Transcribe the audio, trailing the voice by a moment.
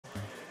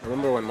I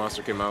remember when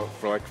Monster came out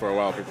for a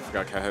while, people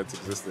forgot cat heads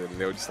existed, and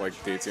they would just like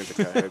DT into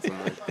cat heads. I'm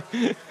like,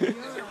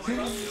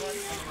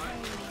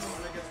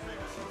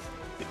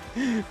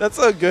 That's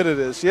how good it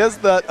is. She has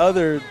that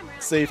other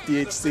safe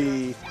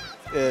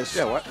DHC-ish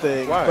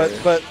thing, Why?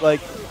 but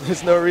like,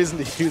 there's no reason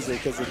to use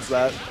it because it's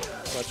that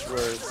much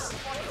worse.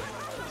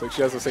 it's like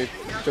she has she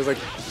has like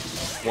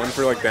one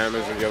for like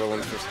damage and the other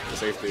one for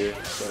safety.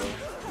 So.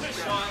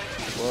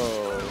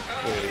 Whoa.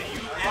 Wait.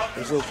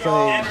 Rizil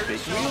playing Big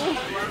Wheel?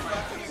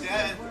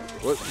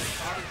 What?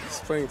 He's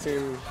playing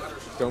Team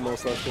Domo /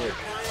 Fort.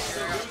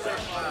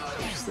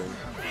 Interesting.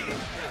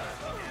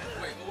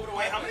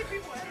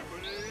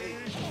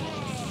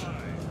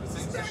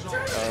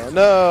 Oh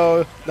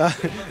no!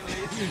 Not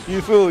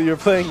you fool! You're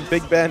playing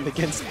Big Band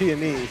against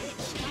PME.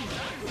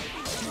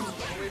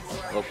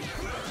 Oh.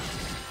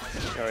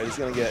 All right, he's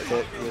gonna get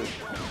hit with.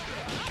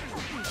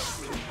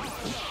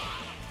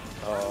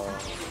 Oh.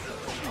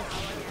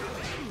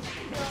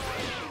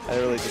 I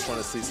really just want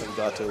to see some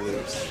Gato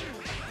loops,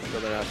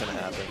 but they're not gonna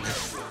happen.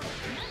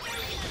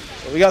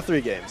 Well, we got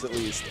 3 games at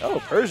least. Oh,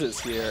 Persia's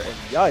here, and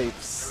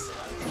yipes.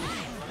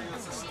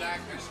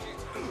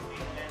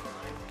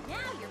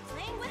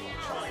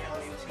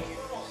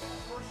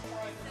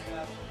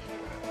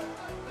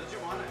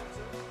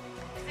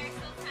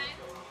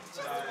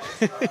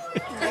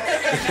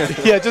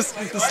 Yeah, just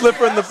the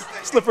slipper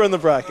in the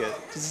bracket.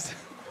 Just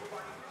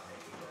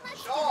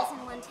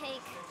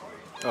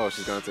Oh,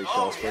 she's gonna take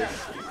Shaw's first.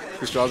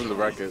 Who Shaw's in the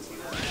bracket?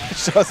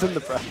 Shaw's in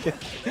the bracket.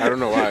 I don't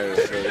know why,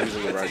 but he's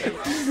in the bracket.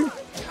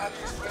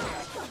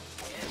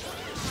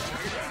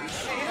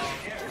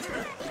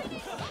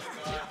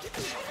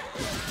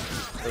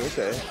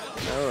 Okay,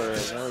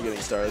 now we're getting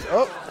started.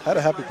 Oh, had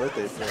a happy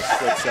birthday for a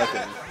split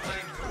second.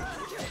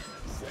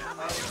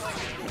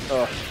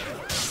 Oh.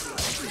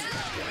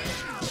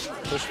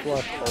 Push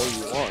block all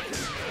you want,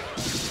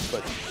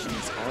 but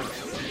she's on it.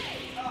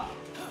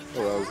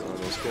 Oh,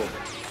 that was cool.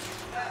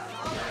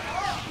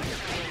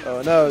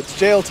 Oh no, it's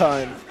jail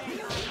time.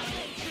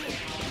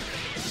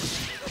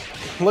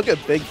 Look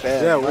at Big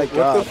Band. Yeah, my what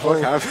God. the fuck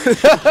happened?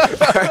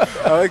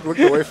 I like looked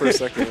away for a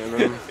second and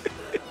then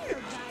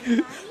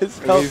It's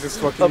he's just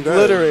fucking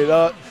obliterate.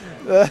 All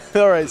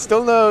right,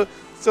 still no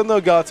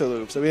Gato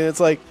loops. I mean, it's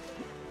like,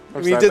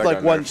 he did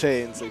like one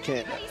chain, so you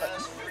can't.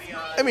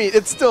 I mean,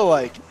 it's still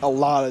like a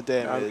lot of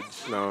damage.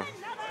 No.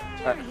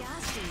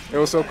 It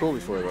was so cool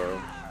before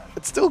though.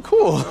 It's still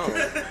cool.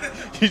 No.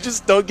 You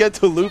just don't get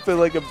to loop it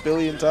like a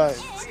billion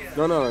times.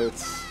 No,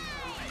 it's.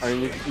 I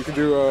mean, you can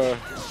do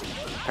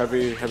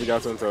heavy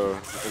gato and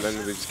then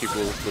they just keep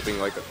looping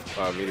like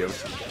medium.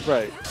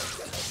 Right.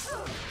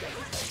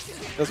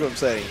 That's what I'm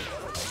saying.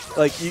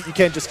 Like, you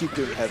can't just keep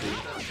doing heavy.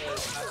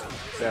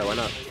 Yeah, why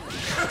not?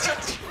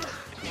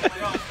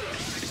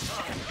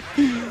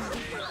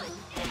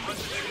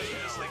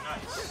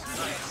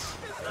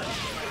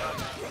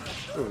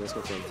 Ooh, let's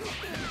go from.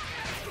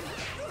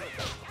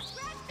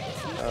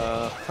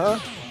 Huh?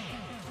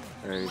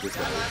 And he just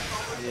got it.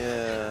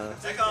 Yeah.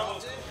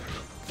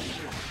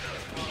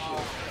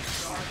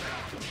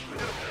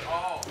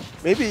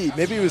 Maybe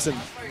it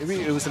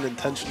was an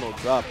intentional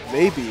drop.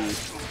 Maybe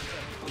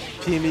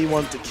PME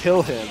wanted to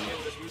kill him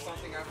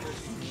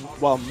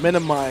while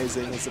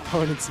minimizing his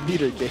opponent's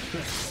meter gain.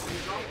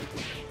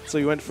 So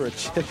he went for a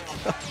chip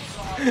kill.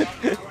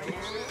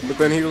 But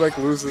then he like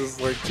loses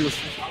like 2.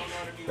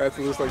 He had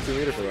to lose like 2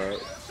 meters for that.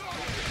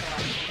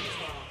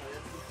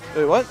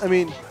 Wait, what? I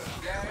mean,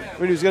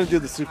 he was gonna do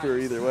the super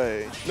either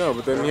way. No,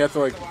 but then he had to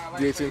like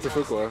DHC into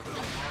Fukua.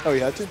 Oh, he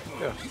had to?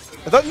 Yeah.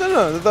 I thought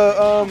no.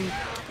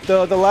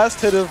 The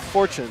last hit of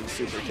Fortune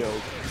super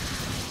killed.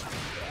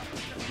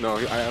 No,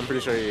 I'm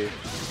pretty sure he.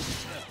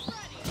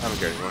 I don't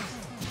care anymore.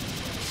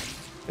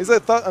 I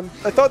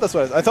thought that's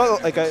what I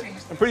thought. Like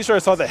I'm pretty sure I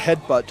saw the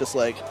headbutt just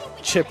like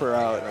chip her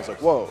out, and I was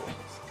like, whoa.